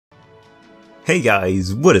Hey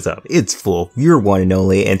guys, what is up? It's Volf, your one and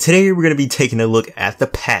only, and today we're going to be taking a look at the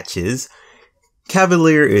patches.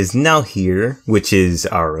 Cavalier is now here, which is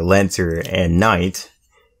our Lancer and Knight,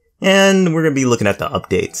 and we're going to be looking at the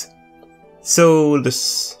updates. So,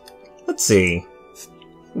 let's see.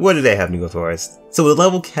 What do they have to go for us? So the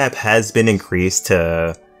level cap has been increased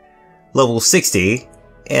to level 60,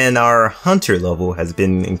 and our Hunter level has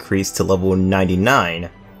been increased to level 99.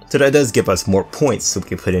 So that does give us more points so we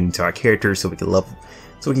can put it into our character so we can level,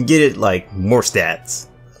 so we can get it like more stats.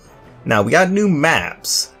 Now we got new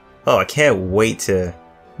maps. Oh, I can't wait to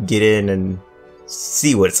get in and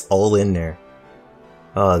see what's all in there.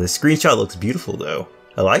 The screenshot looks beautiful though.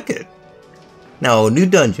 I like it. Now new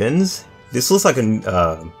dungeons. This looks like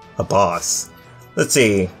a boss. Let's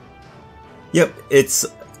see. Yep, it's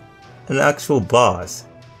an actual boss.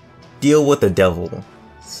 Deal with the devil.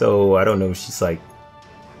 So I don't know if she's like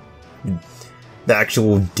the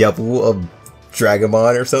actual devil of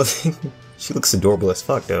Dragomon or something. She looks adorable as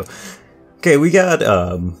fuck though. Okay, we got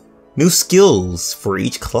new skills for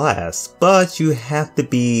each class, but you have to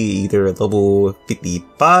be either level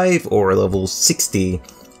 55 or level 60,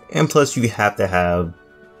 and plus you have to have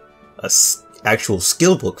a actual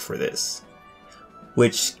skill book for this,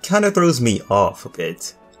 which kind of throws me off a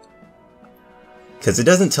bit because it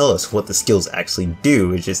doesn't tell us what the skills actually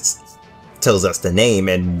do. It just tells us the name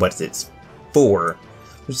and what it's for,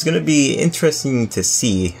 which is going to be interesting to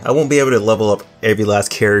see. I won't be able to level up every last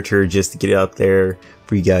character just to get it out there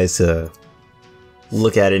for you guys to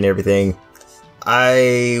look at it and everything.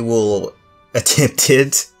 I will attempt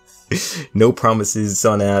it. No promises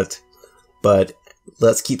on that, but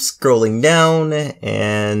let's keep scrolling down.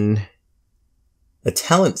 And a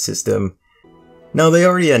talent system. Now they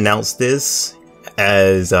already announced this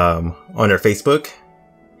as on their Facebook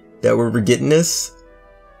that we're getting this.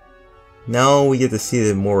 Now we get to see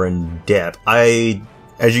them more in depth.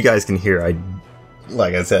 As you guys can hear,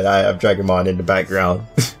 like I said, I have Dragomon in the background.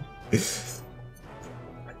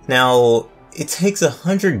 Now, it takes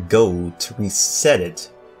 100 gold to reset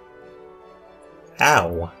it.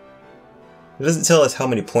 Ow. It doesn't tell us how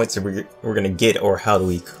many points we're gonna get or how do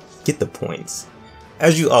we get the points.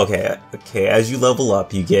 As you, as you level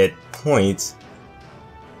up, you get points.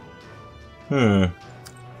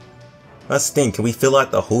 Let's think, can we fill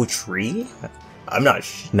out the whole tree? I'm not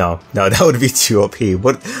no, that would be too OP.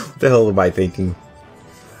 What the hell am I thinking?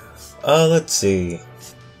 Let's see.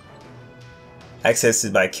 Access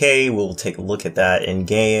is by K, we'll take a look at that in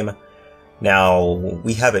game. Now,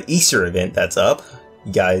 we have an Easter event that's up.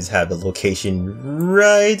 You guys have the location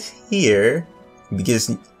right here.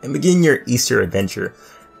 Begin your Easter adventure.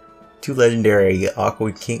 2 legendary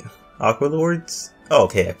Aqua Lords? Oh,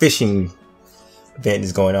 okay, a fishing event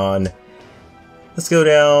is going on. Let's go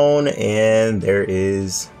down, and there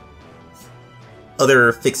is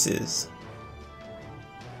other fixes.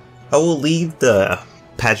 I will leave the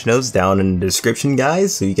patch notes down in the description,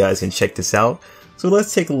 guys, so you guys can check this out. So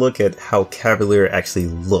let's take a look at how Cavalier actually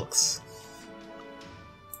looks.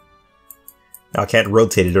 Now I can't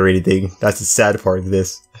rotate it or anything. That's the sad part of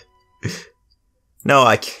this. No,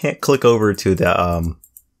 I can't click over to the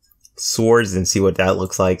swords and see what that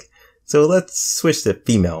looks like. So let's switch to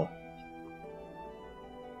female.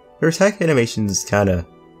 Her attack animation is kind of...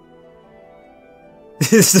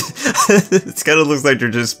 it kind of looks like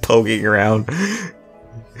they're just poking around.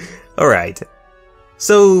 Alright.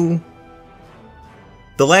 So,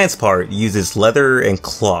 the lance part uses leather and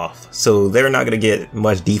cloth, so they're not going to get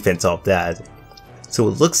much defense off that. So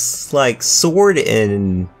it looks like sword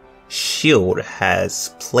and shield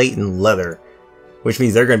has plate and leather, which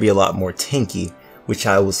means they're going to be a lot more tanky, which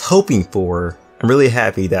I was hoping for. I'm really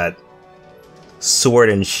happy that sword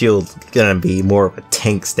and shield gonna be more of a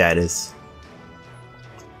tank status.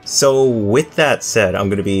 So with that said, I'm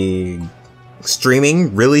gonna be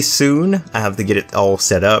streaming really soon. I have to get it all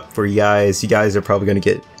set up for you guys. You guys are probably gonna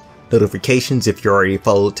get notifications if you're already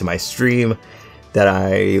followed to my stream that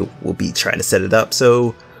I will be trying to set it up.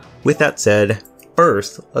 So with that said,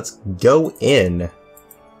 first let's go in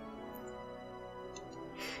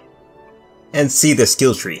and see the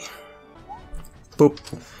skill tree. Boop.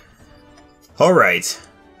 Alright.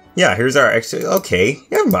 Yeah, here's our extra... Okay,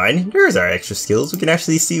 never mind. Here's our extra skills. We can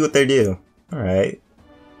actually see what they do. Alright.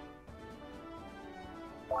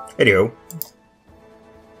 Anywho.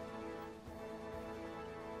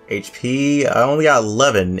 HP, I only got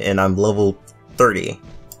 11 and I'm level 30.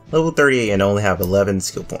 Level 30 and only have 11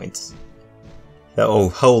 skill points. Oh,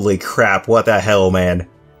 holy crap. What the hell, man.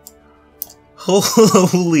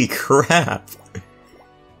 Holy crap.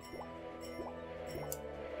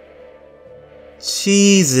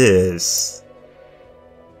 Jesus.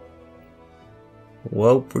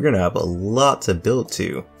 Well, we're gonna have a lot to build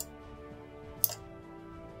to.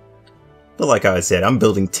 But like I said, I'm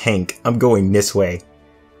building tank. I'm going this way.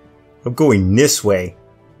 I'm going this way.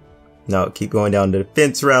 Now keep going down the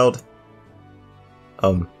defense route.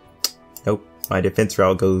 Nope. My defense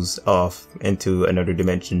route goes off into another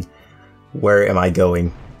dimension. Where am I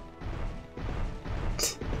going?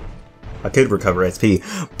 I could recover SP.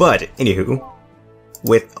 But, anywho,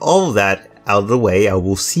 with all of that out of the way, I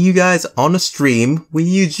will see you guys on the stream when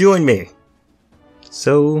you join me.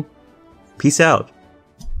 So, peace out.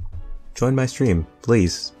 Join my stream.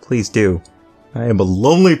 Please. Please do. I am a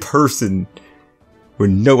lonely person where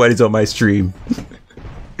nobody's on my stream.